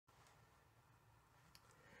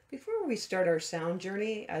Before we start our sound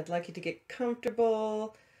journey, I'd like you to get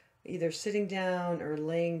comfortable, either sitting down or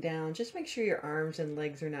laying down. Just make sure your arms and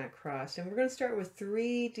legs are not crossed. And we're going to start with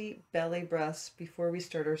 3 deep belly breaths before we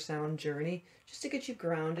start our sound journey, just to get you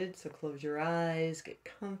grounded. So close your eyes, get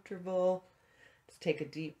comfortable. Let's take a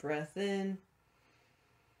deep breath in.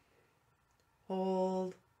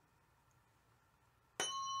 Hold.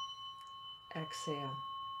 Exhale.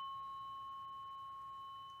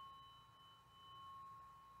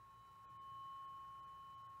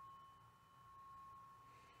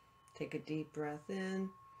 Take a deep breath in.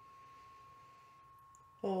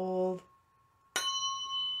 Hold.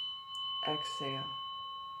 Exhale.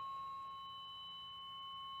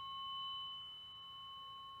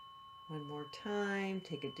 One more time.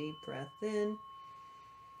 Take a deep breath in.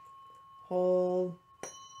 Hold.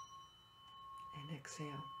 And exhale.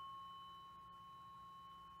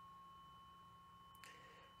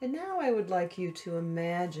 And now I would like you to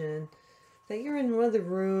imagine that you're in one of the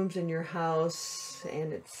rooms in your house,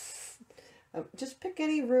 and it's just pick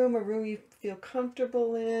any room, a room you feel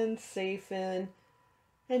comfortable in, safe in,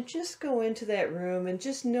 and just go into that room and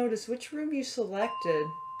just notice which room you selected.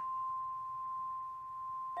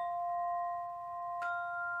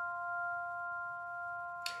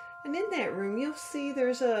 And in that room, you'll see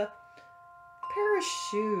there's a pair of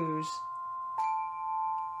shoes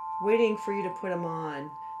waiting for you to put them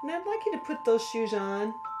on. And I'd like you to put those shoes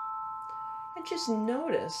on and just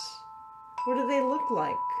notice, what do they look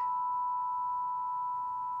like?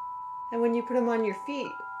 And when you put them on your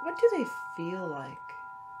feet, what do they feel like?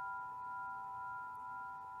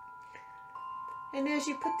 And as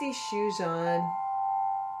you put these shoes on,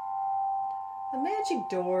 a magic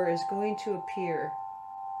door is going to appear.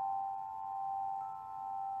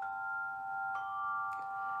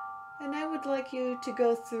 And I would like you to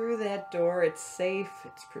go through that door. It's safe,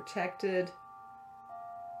 it's protected.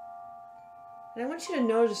 And I want you to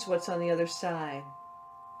notice what's on the other side.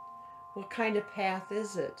 What kind of path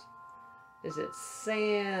is it? Is it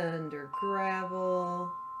sand or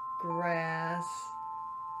gravel, grass,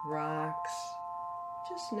 rocks?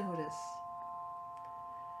 Just notice.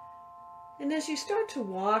 And as you start to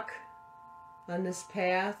walk on this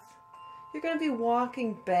path, you're going to be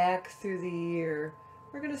walking back through the year.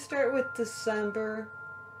 We're going to start with December.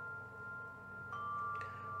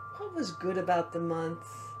 What was good about the month?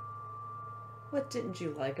 What didn't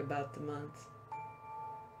you like about the month?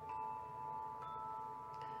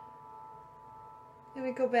 And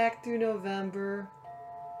we go back through November.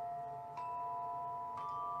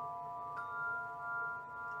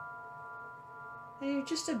 And you're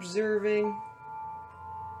just observing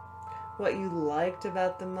what you liked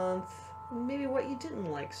about the month, and maybe what you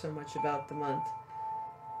didn't like so much about the month.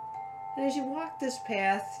 And as you walk this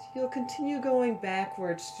path, you'll continue going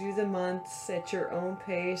backwards through the months at your own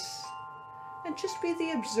pace, and just be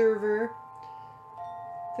the observer.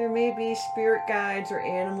 There may be spirit guides or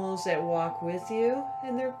animals that walk with you,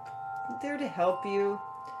 and they're there to help you,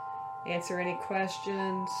 answer any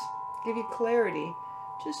questions, give you clarity.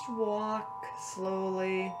 Just walk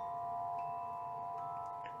slowly,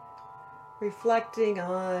 reflecting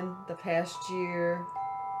on the past year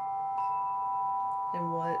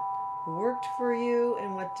and what worked for you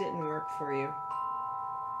and what didn't work for you.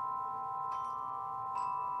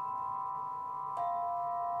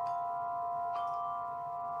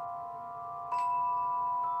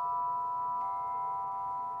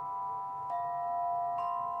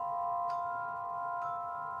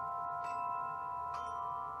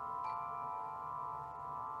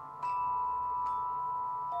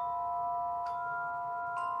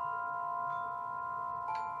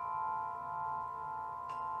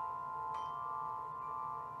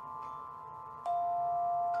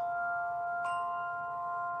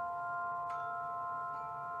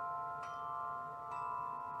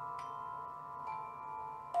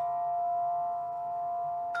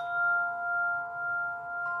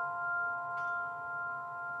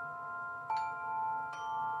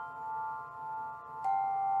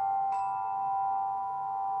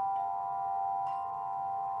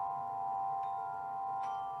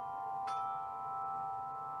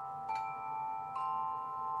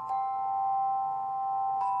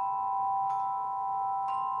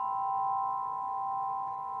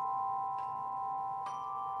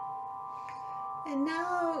 And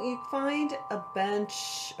now you find a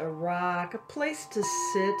bench, a rock, a place to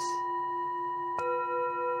sit,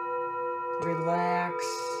 relax,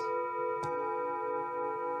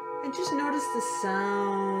 and just notice the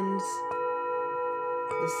sounds,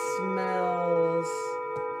 the smells,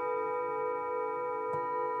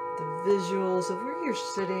 the visuals of where you're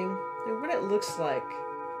sitting and what it looks like.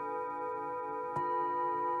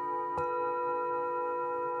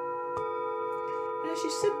 as you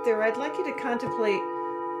sit there, I'd like you to contemplate,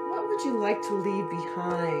 what would you like to leave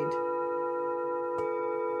behind?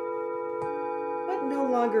 What no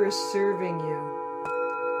longer is serving you?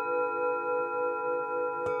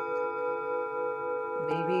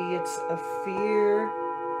 Maybe it's a fear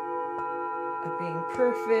of being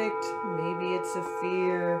perfect. Maybe it's a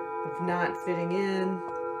fear of not fitting in,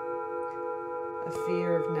 a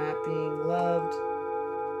fear of not being loved.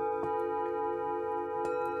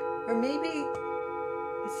 Or maybe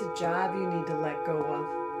it's a job you need to let go of,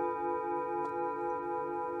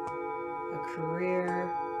 a career,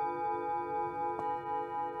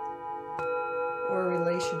 or a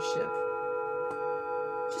relationship.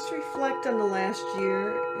 Just reflect on the last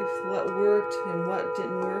year, if what worked and what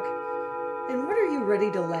didn't work, and what are you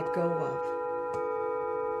ready to let go of?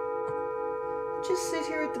 Just sit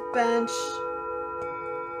here at the bench.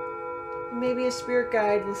 Maybe a spirit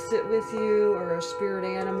guide will sit with you, or a spirit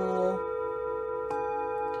animal,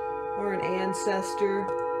 or an ancestor,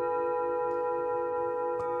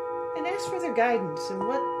 and ask for their guidance and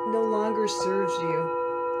what no longer serves you.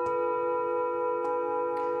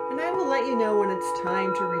 And I will let you know when it's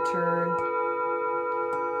time to return.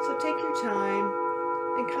 So take your time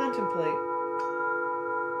and contemplate.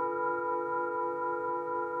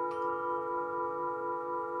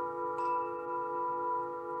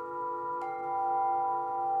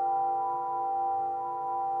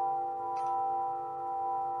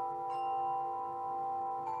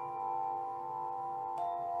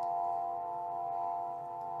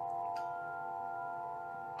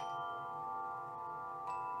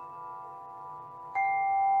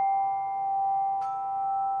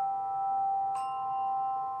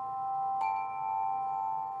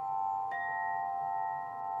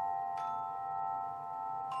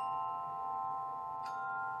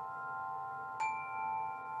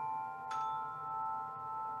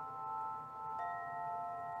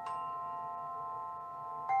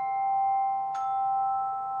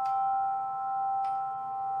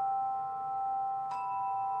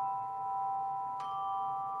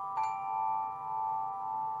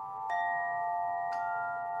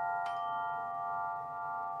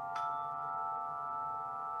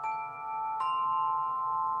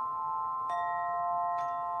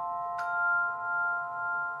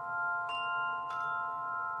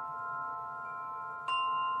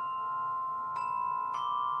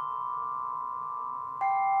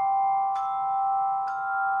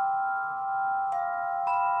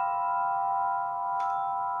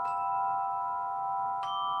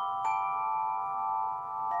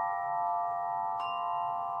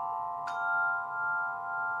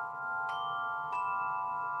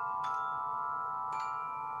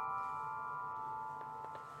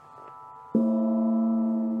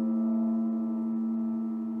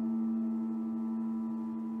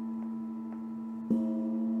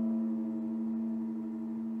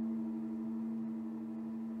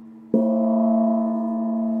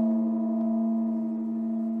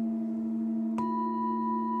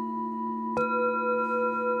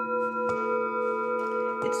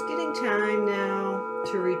 It's getting time now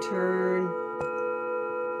to return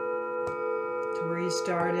to where you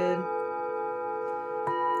started.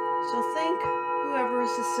 So thank whoever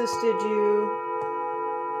has assisted you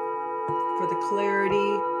for the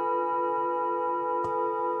clarity.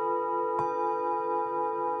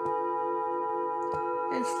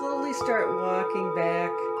 And slowly start walking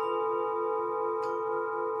back.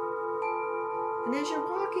 And as you're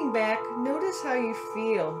walking back, notice how you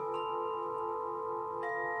feel.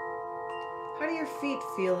 How do your feet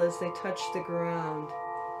feel as they touch the ground?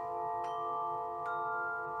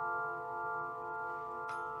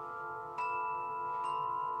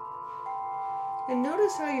 And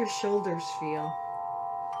notice how your shoulders feel.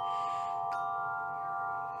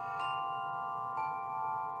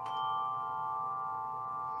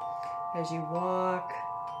 As you walk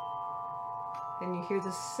and you hear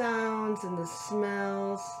the sounds and the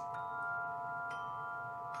smells,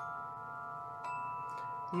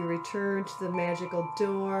 you return to the magical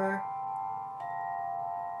door.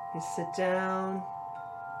 You sit down.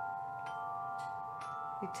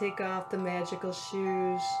 You take off the magical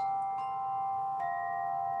shoes.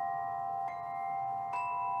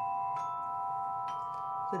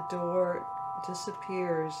 The door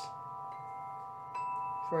disappears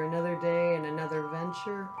for another day and another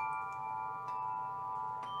venture.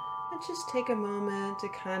 And just take a moment to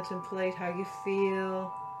contemplate how you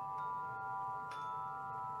feel.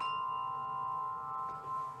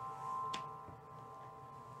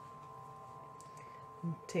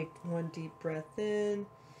 Take one deep breath in,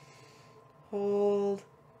 hold,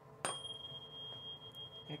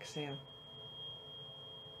 exhale.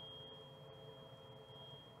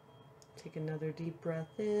 Take another deep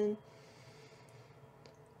breath in.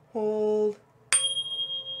 Hold.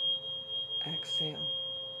 Exhale.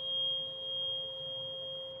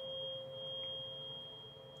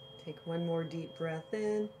 Take one more deep breath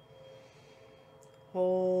in.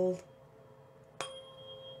 Hold.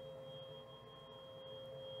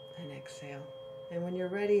 And exhale. And when you're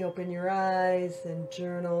ready, open your eyes and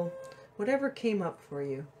journal whatever came up for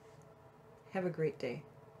you. Have a great day.